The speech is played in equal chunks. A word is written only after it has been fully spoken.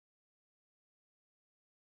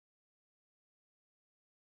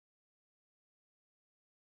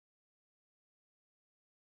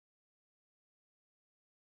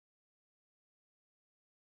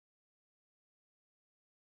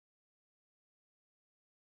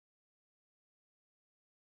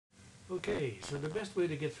Okay, so the best way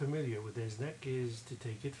to get familiar with EZNEC is to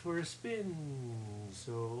take it for a spin.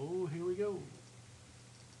 So here we go.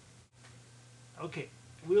 Okay,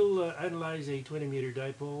 we'll analyze a 20-meter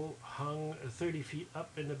dipole hung 30 feet up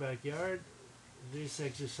in the backyard. This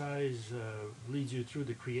exercise leads you through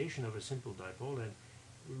the creation of a simple dipole and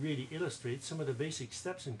really illustrates some of the basic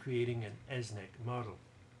steps in creating an EZNEC model.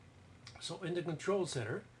 So in the control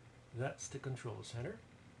center, that's the control center,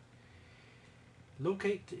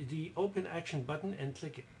 locate the open action button and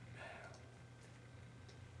click it.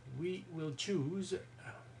 We will choose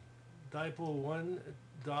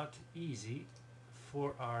dipole1.ez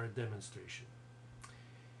for our demonstration.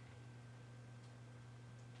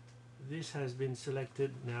 This has been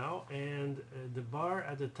selected now, and the bar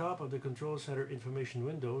at the top of the control center information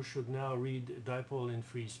window should now read dipole in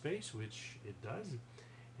free space, which it does,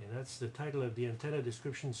 and that's the title of the antenna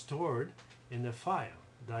description stored in the file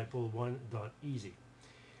dipole1.ez.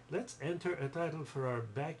 Let's enter a title for our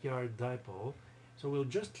backyard dipole, so we'll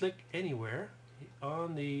just click anywhere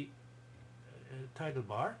on the title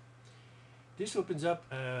bar. This opens up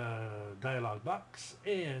a dialog box,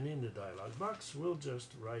 and in the dialog box we'll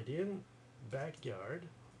just write in backyard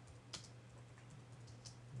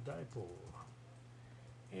dipole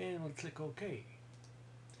and we'll click OK.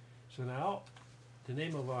 So now the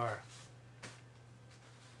name of our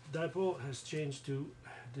dipole has changed to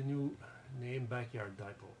the new name backyard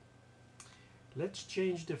dipole. Let's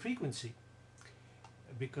change the frequency,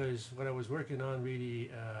 because what I was working on really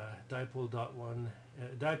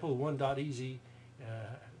dipole1.ez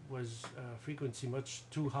was frequency much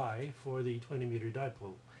too high for the 20-meter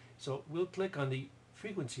dipole. So we'll click on the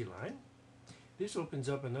frequency line. This opens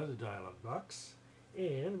up another dialog box,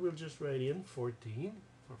 and we'll just write in 14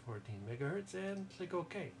 for 14 megahertz and click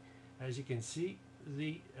OK. As you can see,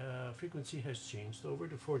 the frequency has changed over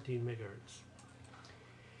to 14 megahertz.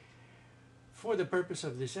 For the purpose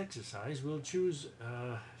of this exercise, we'll choose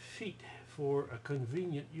feet for a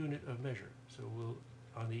convenient unit of measure. So we'll,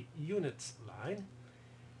 on the units line,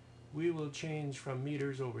 we will change from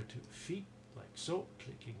meters over to feet, like so,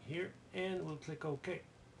 clicking here, and we'll click OK.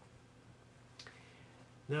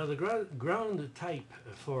 Now the ground type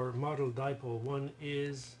for model dipole 1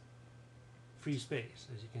 is free space,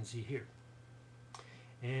 as you can see here.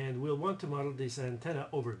 And we'll want to model this antenna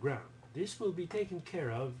over ground. This will be taken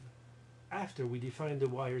care of after we define the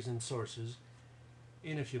wires and sources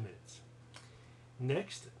in a few minutes.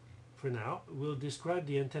 Next, for now, we'll describe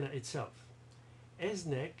the antenna itself.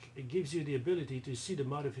 EZNEC gives you the ability to see the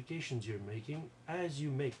modifications you're making as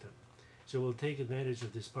you make them. So we'll take advantage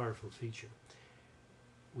of this powerful feature.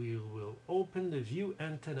 We will open the View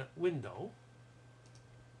Antenna window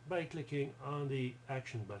by clicking on the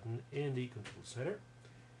Action button in the Control Center.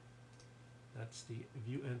 That's the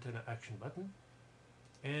View Antenna Action button.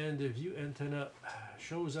 And the View Antenna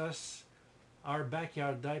shows us our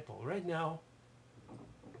backyard dipole. Right now,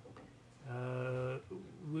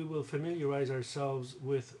 we will familiarize ourselves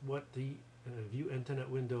with what the View Antenna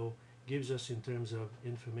window gives us in terms of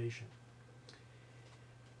information.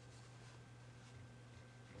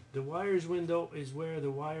 The wires window is where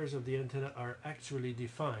the wires of the antenna are actually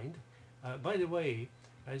defined. By the way,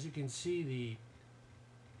 as you can see, the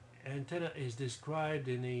antenna is described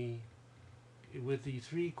in with the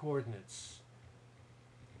three coordinates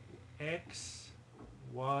X,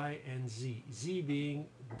 Y, and Z. Z being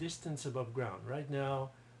distance above ground. Right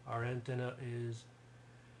now our antenna is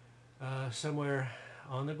somewhere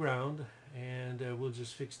on the ground, and we'll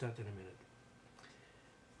just fix that in a minute.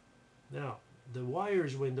 Now the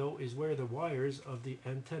wires window is where the wires of the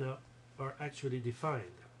antenna are actually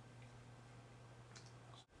defined.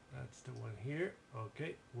 That's the one here.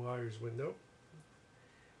 Okay, wires window.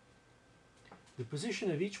 The position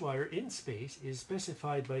of each wire in space is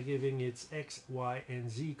specified by giving its X, Y, and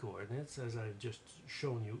Z coordinates, as I've just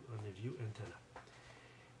shown you on the View Antenna.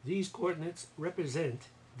 These coordinates represent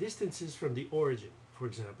distances from the origin. For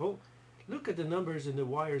example, look at the numbers in the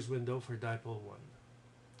wires window for dipole 1.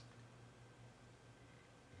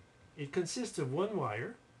 It consists of one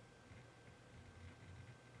wire,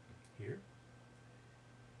 here,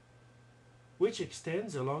 which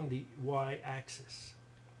extends along the y-axis.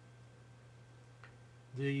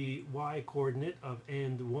 The y-coordinate of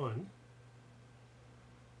end 1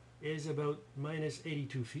 is about minus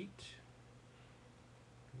 82 feet.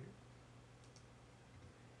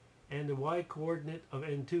 And the y-coordinate of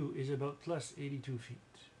end 2 is about plus 82 feet.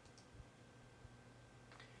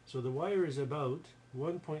 So the wire is about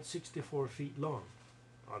 1.64 feet long.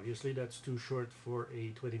 Obviously that's too short for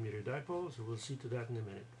a 20-meter dipole, so we'll see to that in a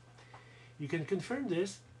minute. You can confirm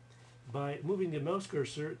this by moving the mouse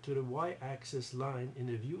cursor to the y-axis line in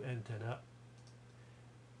the view antenna,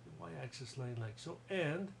 the y-axis line like so,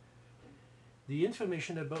 and the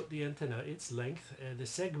information about the antenna, its length, the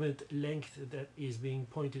segment length that is being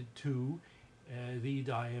pointed to, the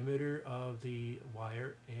diameter of the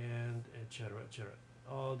wire, and etc. etc.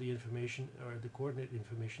 All the information, or the coordinate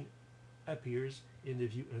information, appears in the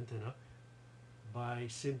view antenna by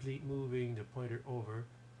simply moving the pointer over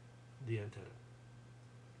the antenna.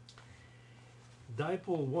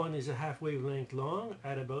 Dipole 1 is a half wavelength long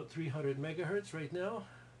at about 300 megahertz right now.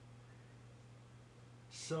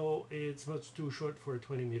 So it's much too short for a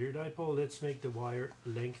 20-meter dipole. Let's make the wire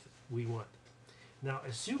length we want. Now,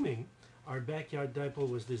 assuming our backyard dipole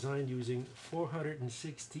was designed using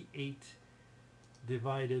 468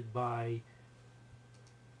 divided by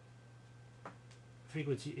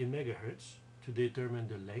frequency in megahertz to determine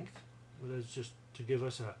the length, well, that's just to give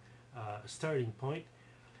us a starting point.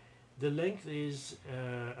 The length is,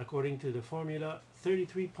 according to the formula,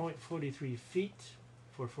 33.43 feet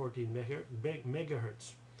for 14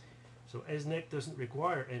 megahertz. So EZNEC doesn't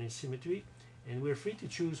require any symmetry, and we're free to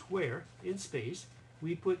choose where in space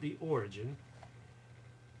we put the origin.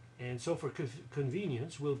 And so for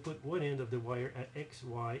convenience, we'll put one end of the wire at x,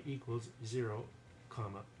 y equals 0,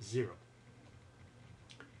 0.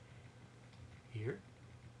 Here,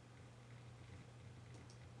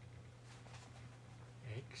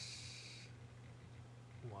 x,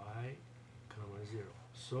 y, 0.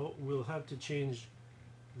 So we'll have to change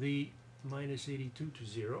the minus 82 to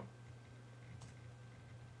 0.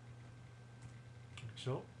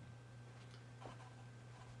 So,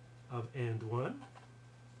 of end 1,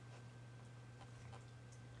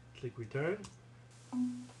 click return,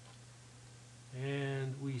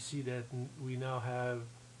 and we see that we now have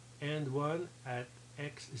end 1 at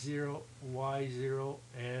x0, y0,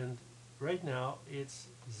 and right now it's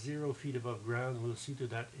 0 feet above ground. We'll see to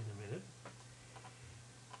that in a minute.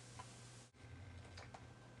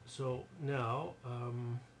 So now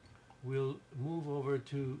we'll move over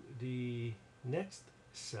to the next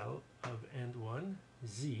cell of end 1,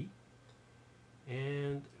 Z,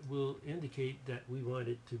 and we'll indicate that we want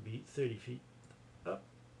it to be 30 feet up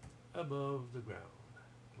above the ground,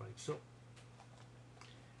 like so.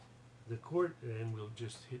 And we'll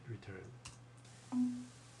just hit return.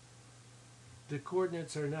 The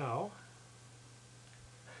coordinates are now,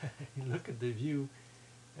 look at the view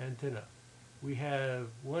antenna. We have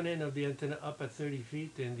one end of the antenna up at 30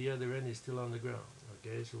 feet and the other end is still on the ground.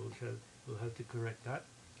 Okay, so we'll have to correct that.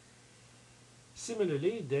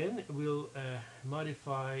 Similarly, then we'll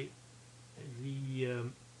modify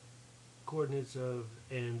the coordinates of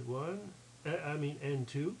end 1, end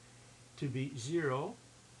 2 to be 0,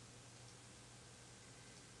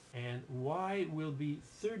 and y will be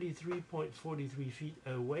 33.43 feet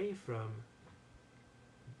away from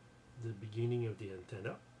the beginning of the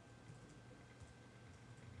antenna,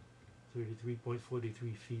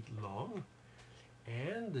 33.43 feet long,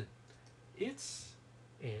 and its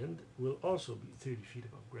end will also be 30 feet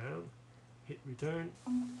above ground. Hit return,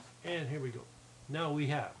 and here we go. Now we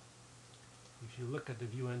have, if you look at the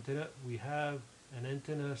view antenna, we have an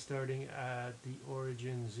antenna starting at the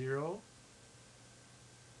origin 0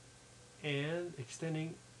 and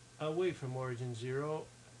extending away from origin 0,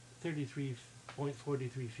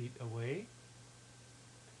 33.43 feet away,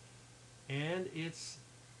 and it's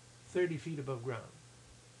 30 feet above ground.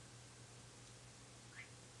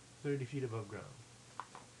 30 feet above ground.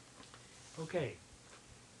 Okay.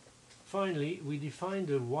 Finally, we define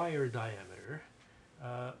the wire diameter.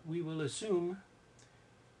 We will assume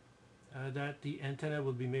that the antenna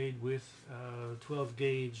will be made with 12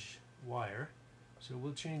 gauge wire. So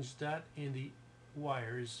we'll change that in the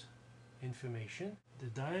wires information. The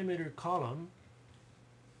diameter column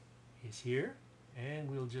is here, and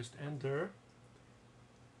we'll just enter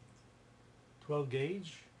 12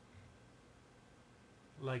 gauge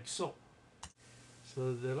like so.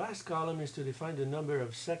 So the last column is to define the number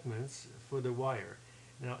of segments for the wire.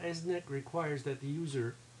 Now EZNEC requires that the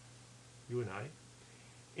user, you and I,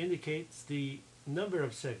 indicates the number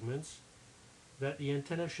of segments that the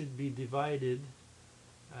antenna should be divided,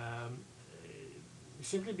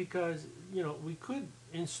 simply because, you know, we could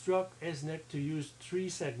instruct EZNEC to use 3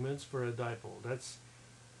 segments for a dipole. That's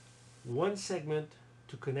 1 segment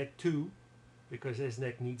to connect 2, because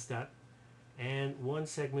EZNEC needs that, and 1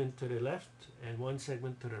 segment to the left and 1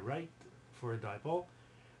 segment to the right for a dipole.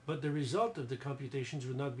 But the result of the computations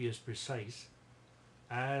would not be as precise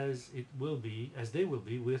as they will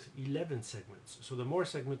be with 11 segments. So the more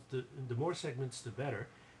segments, the better.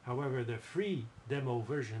 However, the free demo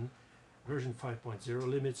version 5.0,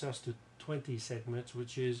 limits us to 20 segments,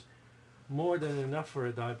 which is more than enough for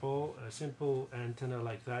a dipole. A simple antenna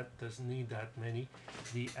like that doesn't need that many.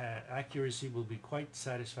 The accuracy will be quite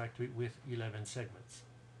satisfactory with 11 segments.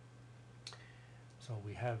 So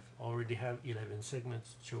we already have 11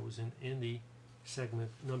 segments chosen in the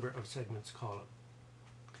number of segments column.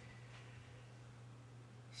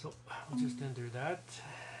 So I'll just enter that.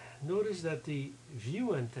 Notice that the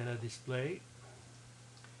view antenna display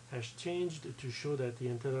has changed to show that the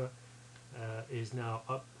antenna is now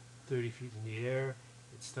up 30 feet in the air.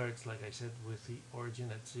 It starts, like I said, with the origin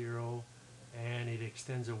at 0, and it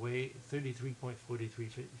extends away 33.43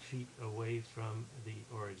 feet away from the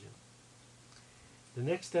origin. The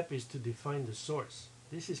next step is to define the source.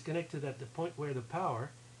 This is connected at the point where the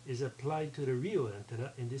power is applied to the real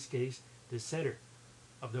antenna, in this case the center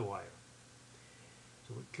of the wire.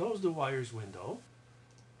 So we close the wires window,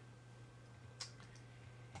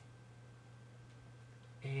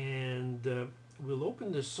 and we'll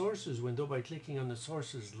open the sources window by clicking on the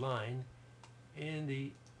sources line in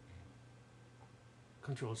the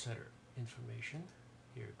control center information.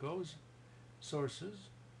 Here it goes, sources.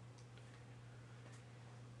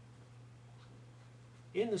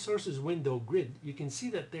 In the sources window grid, you can see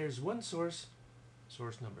that there's one source,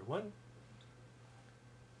 source number 1,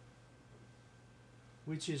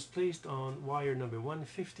 which is placed on wire number 1,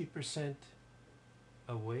 50%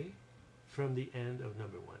 away from the end of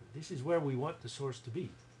number 1. This is where we want the source to be,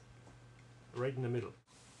 right in the middle.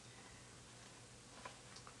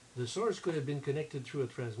 The source could have been connected through a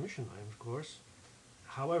transmission line, of course.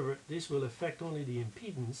 However, this will affect only the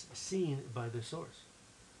impedance seen by the source.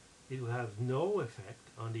 It will have no effect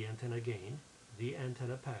on the antenna gain, the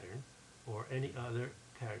antenna pattern, or any other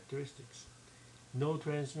characteristics. No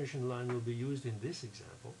transmission line will be used in this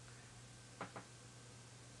example.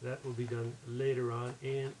 That will be done later on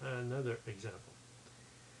in another example.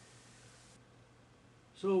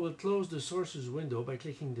 So we'll close the sources window by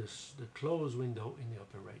clicking the close window in the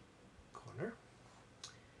upper right corner.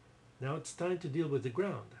 Now it's time to deal with the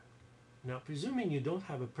ground. Now, presuming you don't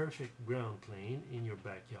have a perfect ground plane in your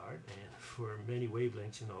backyard and for many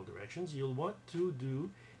wavelengths in all directions, you'll want to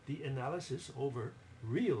do the analysis over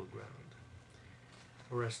real ground,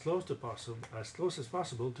 or as close as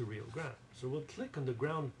possible to real ground. So we'll click on the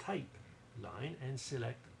ground type line and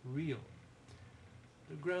select real.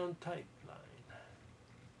 The ground type line.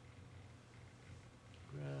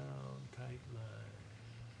 Ground type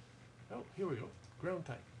line. Oh, here we go. Ground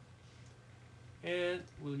type. And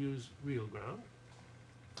we'll use real ground.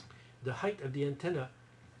 The height of the antenna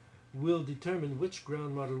will determine which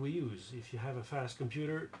ground model we use. If you have a fast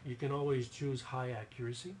computer, you can always choose high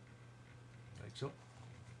accuracy, like so,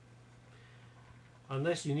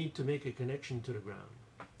 unless you need to make a connection to the ground.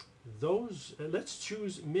 Let's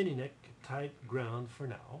choose EZNEC type ground for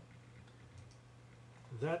now.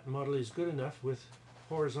 That model is good enough with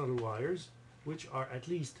horizontal wires, which are at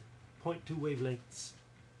least 0.2 wavelengths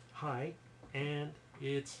high, and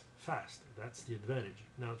it's fast. That's the advantage.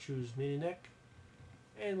 Now choose EZNEC,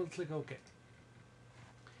 and we'll click OK.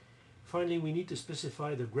 Finally, we need to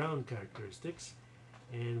specify the ground characteristics,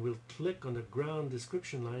 and we'll click on the ground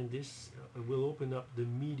description line. This will open up the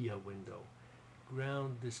media window.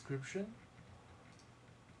 Ground description,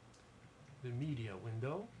 the media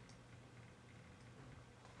window.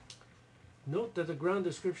 Note that the ground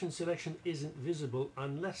description selection isn't visible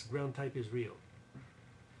unless ground type is real.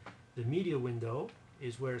 The media window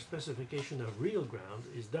is where specification of real ground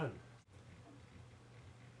is done.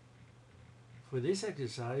 For this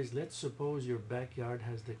exercise, let's suppose your backyard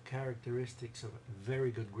has the characteristics of very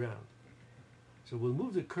good ground. So we'll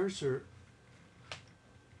move the cursor,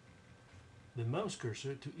 the mouse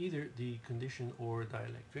cursor, to either the condition or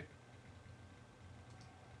dielectric.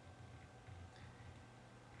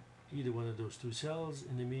 Either one of those two cells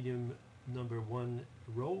in the medium number 1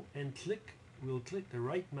 row, and we'll click the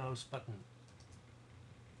right mouse button.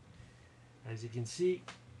 As you can see,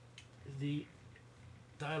 the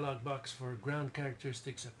dialog box for ground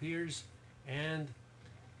characteristics appears, and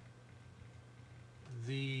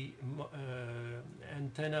the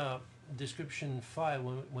antenna description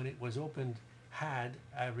file, when it was opened, had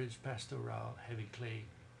average pastoral heavy clay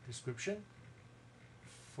description.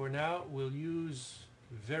 For now, we'll use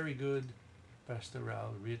very good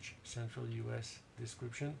pastoral rich central US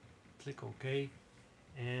description. Click OK,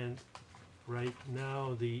 and right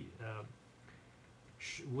now the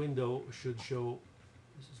window should show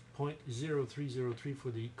 0.0303 for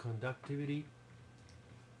the conductivity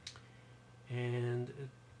and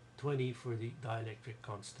 20 for the dielectric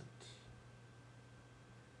constant.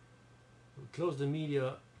 We'll close the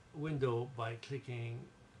media window by clicking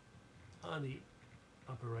on the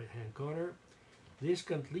upper right hand corner, This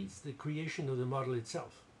completes the creation of the model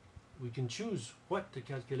itself. We can choose what to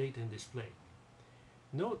calculate and display.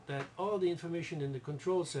 Note that all the information in the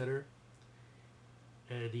control center,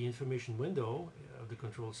 the information window of the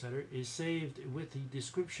control center, is saved with the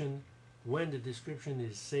description when the description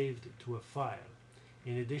is saved to a file.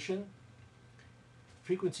 In addition,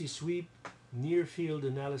 frequency sweep, near field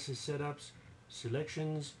analysis setups,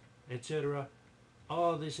 selections, etc.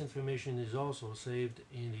 All this information is also saved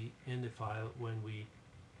in the file when we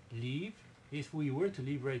leave. If we were to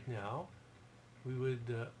leave right now, we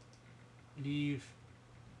would leave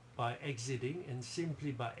by exiting, and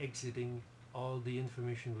simply by exiting, all the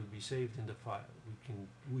information would be saved in the file.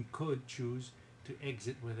 We could choose to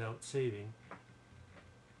exit without saving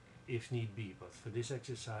if need be, but for this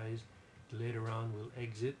exercise later on we'll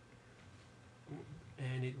exit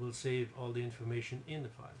and it will save all the information in the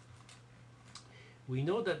file. We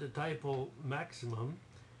know that the dipole's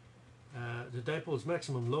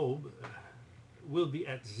maximum lobe will be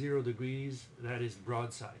at 0 degrees, that is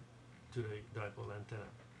broadside to the dipole antenna.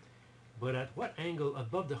 But at what angle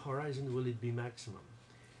above the horizon will it be maximum?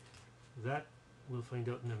 That we'll find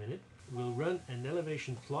out in a minute. We'll run an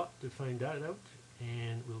elevation plot to find that out,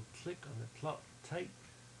 and we'll click on the plot type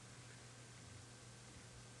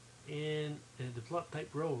in the plot type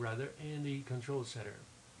row in the control center.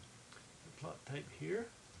 The plot type here,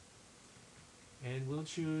 and we'll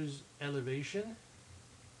choose elevation.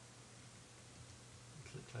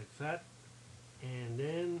 Click like that, and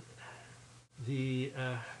then the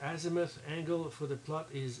azimuth angle for the plot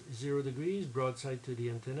is 0 degrees, broadside to the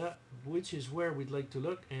antenna, which is where we'd like to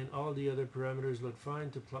look, and all the other parameters look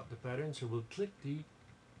fine to plot the pattern. So we'll click the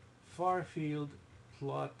far field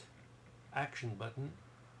plot action button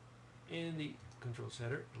in the control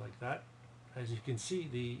center like that. As you can see,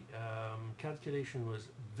 the calculation was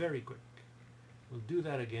very quick. We'll do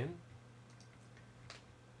that again.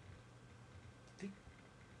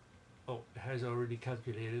 Oh, it has already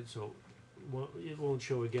calculated, so it won't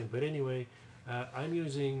show again. But anyway, I'm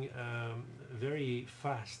using a very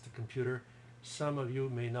fast computer. Some of you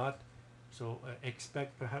may not, so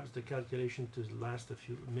expect perhaps the calculation to last a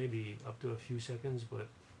few, maybe up to a few seconds, but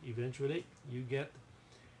eventually you get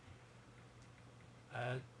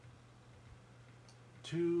a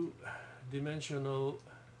two-dimensional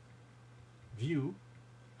view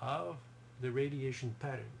of the radiation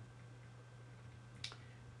pattern.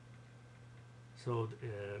 So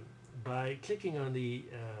by clicking on the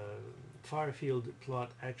far field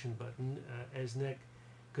plot action button, EZNEC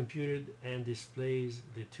computed and displays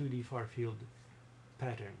the 2D far field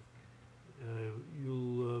pattern.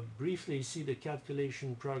 You'll briefly see the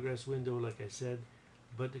calculation progress window, like I said,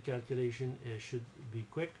 but the calculation should be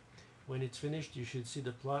quick. When it's finished, you should see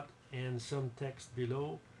the plot and some text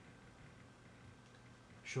below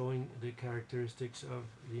showing the characteristics of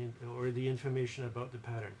the information about the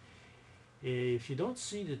pattern. If you don't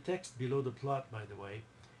see the text below the plot, by the way,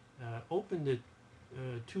 open the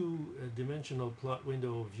two-dimensional plot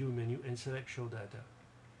window view menu and select show data.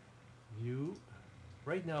 View.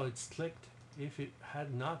 Right now it's clicked. If it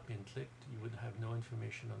had not been clicked, you would have no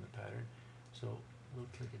information on the pattern. So we'll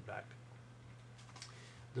click it back.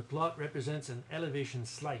 The plot represents an elevation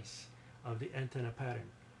slice of the antenna pattern.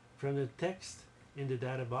 From the text in the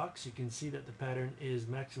data box, you can see that the pattern is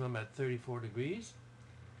maximum at 34 degrees.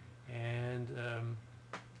 And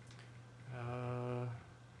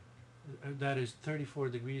that is 34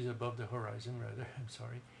 degrees above the horizon, rather. I'm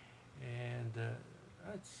sorry. And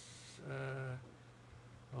that's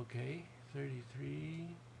okay,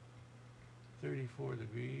 33, 34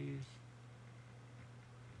 degrees.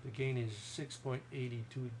 The gain is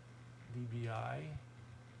 6.82 dBi,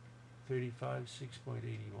 35, 6.81,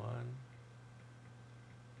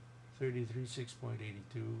 33,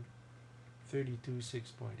 6.82, 32,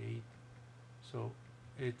 6.8. So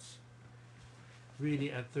it's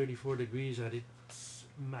really at 34 degrees at its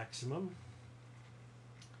maximum.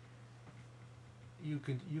 You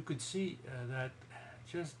could see that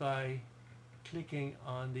just by clicking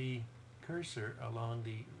on the cursor along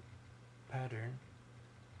the pattern,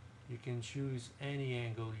 you can choose any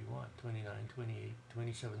angle you want, 29, 28,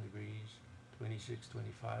 27 degrees, 26,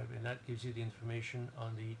 25, and that gives you the information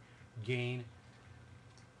on the gain.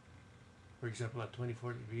 For example, at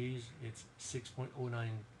 24 degrees, it's 6.09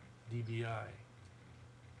 dBi.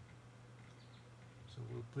 So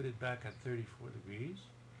we'll put it back at 34 degrees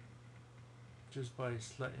just by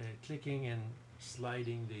clicking and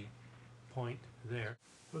sliding the point there.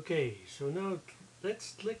 Okay, so now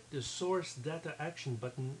let's click the source data action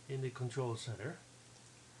button in the control center.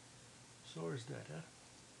 Source data.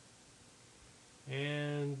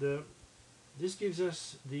 And This gives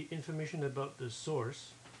us the information about the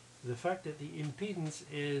source. The fact that the impedance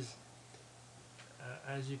is,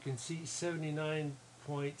 as you can see,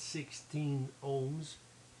 79.16 ohms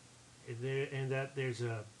there, and that there's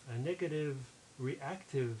a negative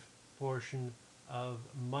reactive portion of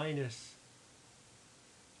minus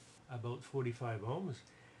about 45 ohms.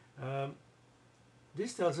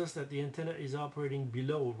 This tells us that the antenna is operating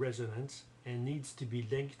below resonance and needs to be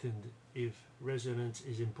lengthened if resonance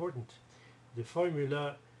is important. The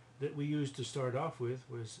formula that we used to start off with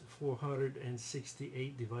was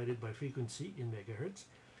 468 divided by frequency in megahertz,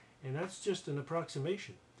 and that's just an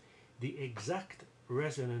approximation. The exact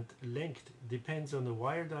resonant length depends on the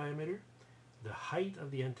wire diameter, the height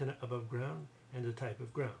of the antenna above ground, and the type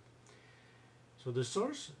of ground. So the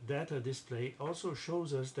source data display also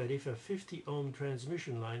shows us that if a 50 ohm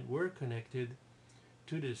transmission line were connected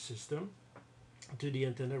to the system, to the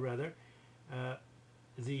antenna rather,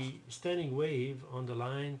 the standing wave on the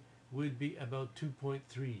line would be about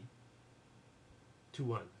 2.3 to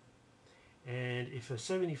 1. And if a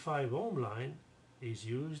 75 ohm line is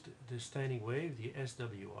used, the standing wave, the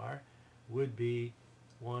SWR, would be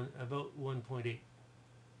about 1.8.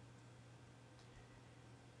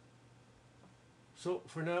 So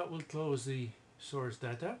for now we'll close the source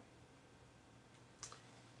data,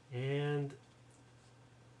 and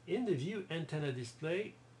in the view antenna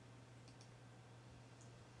display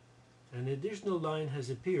an additional line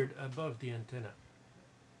has appeared above the antenna.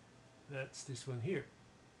 That's this one here.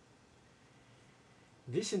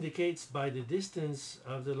 This indicates by the distance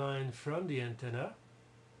of the line from the antenna,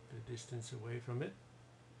 the distance away from it,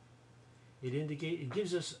 it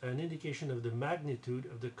gives us an indication of the magnitude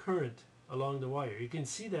of the current along the wire. You can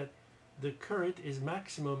see that the current is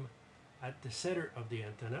maximum at the center of the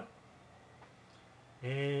antenna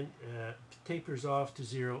and tapers off to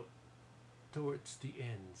zero towards the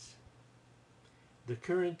ends. The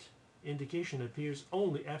current indication appears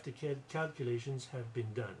only after calculations have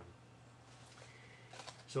been done.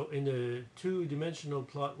 So in the two-dimensional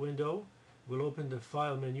plot window, we'll open the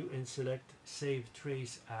File menu and select Save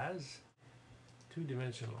Trace As.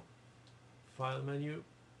 Two-dimensional File menu,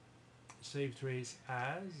 Save Trace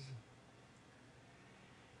As,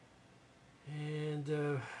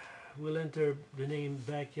 and we'll enter the name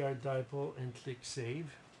Backyard Dipole and click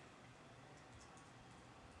Save.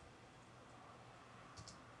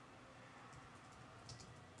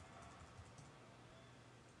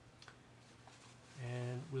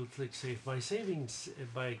 And we'll click Save. By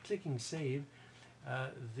clicking Save,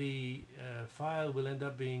 the file will end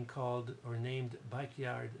up being called or named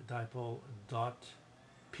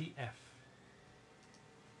backyarddipole.pf.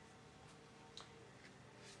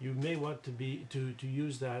 You may want to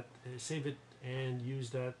use that, save it and use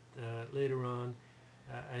that later on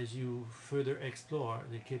as you further explore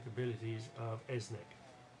the capabilities of EZNEC.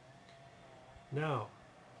 Now,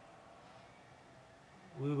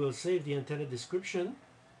 we will save the antenna description,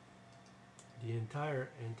 the entire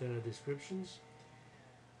antenna descriptions,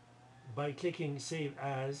 by clicking Save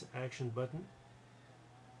As action button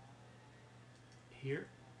here,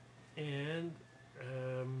 and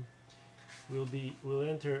we'll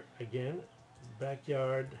enter again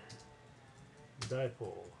backyard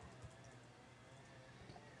dipole.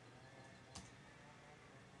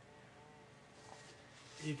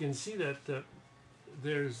 You can see that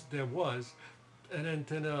there was an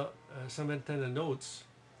antenna, some antenna notes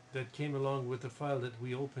that came along with the file that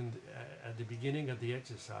we opened at the beginning of the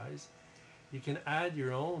exercise. You can add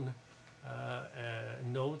your own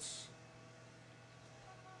notes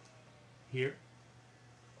here,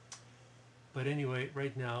 but anyway,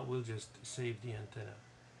 right now we'll just save the antenna.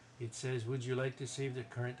 It says, would you like to save the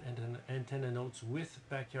current antenna notes with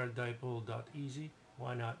backyarddipole.exe?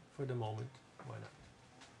 Why not? For the moment, why not?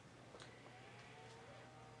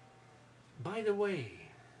 By the way,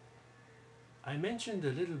 I mentioned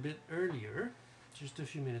a little bit earlier, just a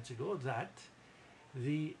few minutes ago, that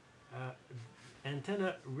the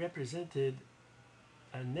antenna represented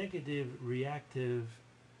a negative reactive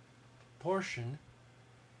portion.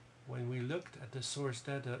 When we looked at the source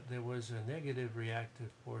data, there was a negative reactive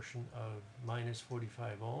portion of minus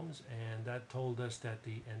 45 ohms, and that told us that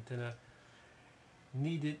the antenna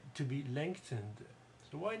needed to be lengthened.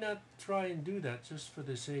 So why not try and do that just for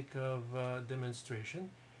the sake of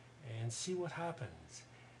demonstration and see what happens.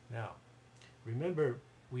 Now, remember,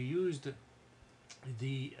 we used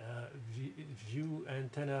the view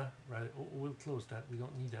antenna, right? We'll close that, we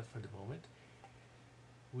don't need that for the moment.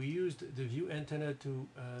 We used the view antenna to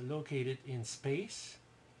locate it in space,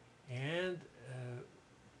 and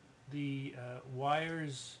the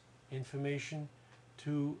wires information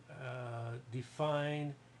to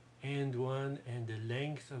define end one and the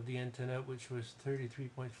length of the antenna, which was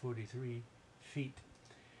 33.43 feet.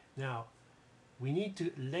 Now we need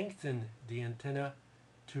to lengthen the antenna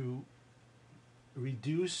to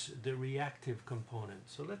reduce the reactive component.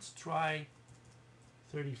 So let's try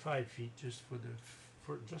 35 feet just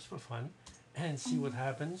for fun and see what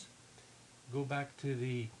happens. Go back to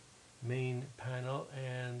the main panel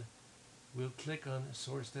and we'll click on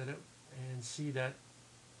source data and see that,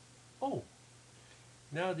 oh,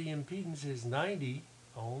 now the impedance is 90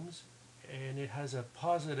 ohms and it has a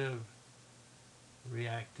positive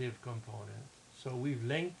reactive component. So we've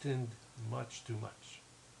lengthened much too much.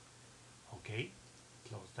 Okay,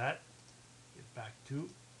 close that. Get back to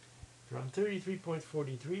from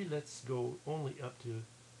 33.43, let's go only up to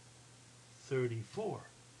 34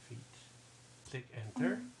 feet. Click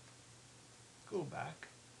enter. Go back.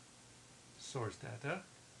 Source data.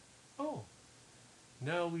 Oh,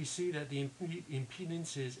 now we see that the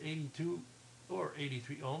impedance is 82 or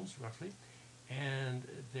 83 ohms roughly, and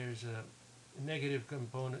there's a negative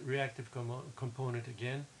component, reactive component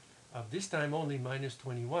again, of this time only minus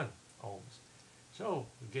 21 ohms. So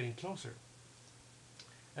we're getting closer.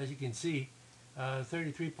 As you can see,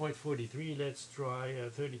 33.43, let's try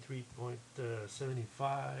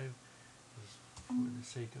 33.75 for the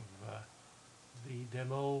sake of the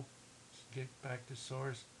demo. Let's get back to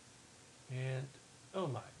source, and oh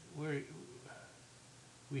my,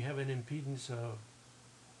 we have an impedance of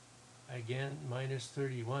again minus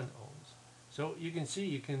 31 ohms. So you can see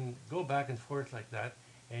you can go back and forth like that,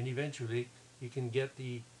 and eventually you can get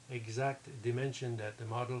the exact dimension that the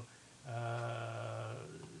model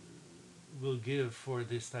will give for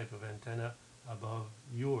this type of antenna above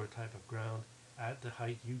your type of ground at the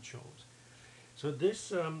height you chose. So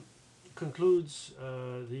this concludes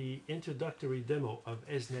the introductory demo of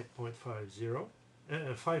EZNEC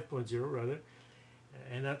 5.0 rather,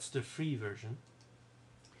 and that's the free version.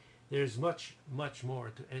 There's much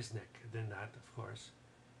more to EZNEC than that, of course,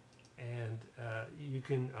 and you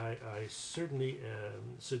can I certainly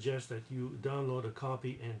suggest that you download a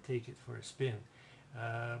copy and take it for a spin.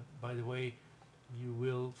 By the way, you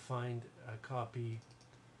will find a copy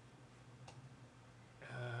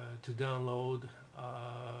to download,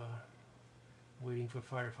 waiting for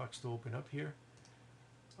Firefox to open up here.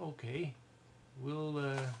 Okay, we'll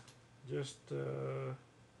just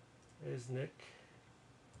EZNEC,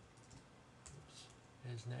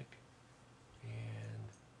 EZNEC, and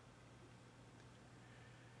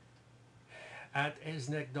at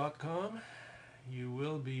EZNEC.com you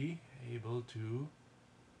will be able to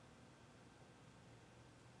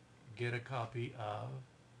get a copy of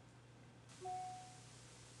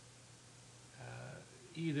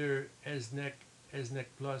either EZNEC, EZNEC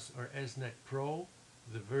Plus, or EZNEC Pro,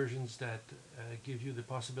 the versions that give you the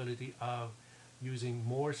possibility of using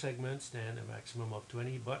more segments than a maximum of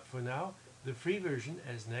 20. But for now, the free version,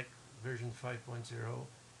 EZNEC version 5.0,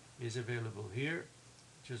 is available here.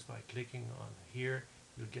 Just by clicking on here,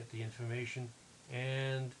 you'll get the information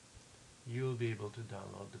and you'll be able to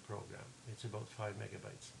download the program. It's about 5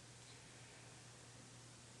 megabytes.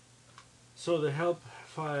 So the help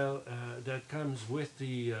file that comes with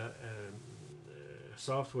the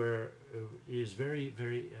software is very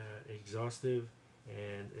exhaustive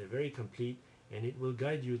and very complete, and it will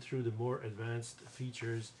guide you through the more advanced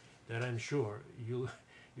features that I'm sure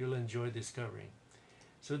you'll enjoy discovering.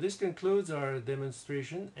 So this concludes our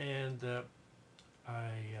demonstration, and I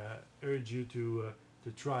urge you to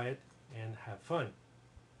try it and have fun.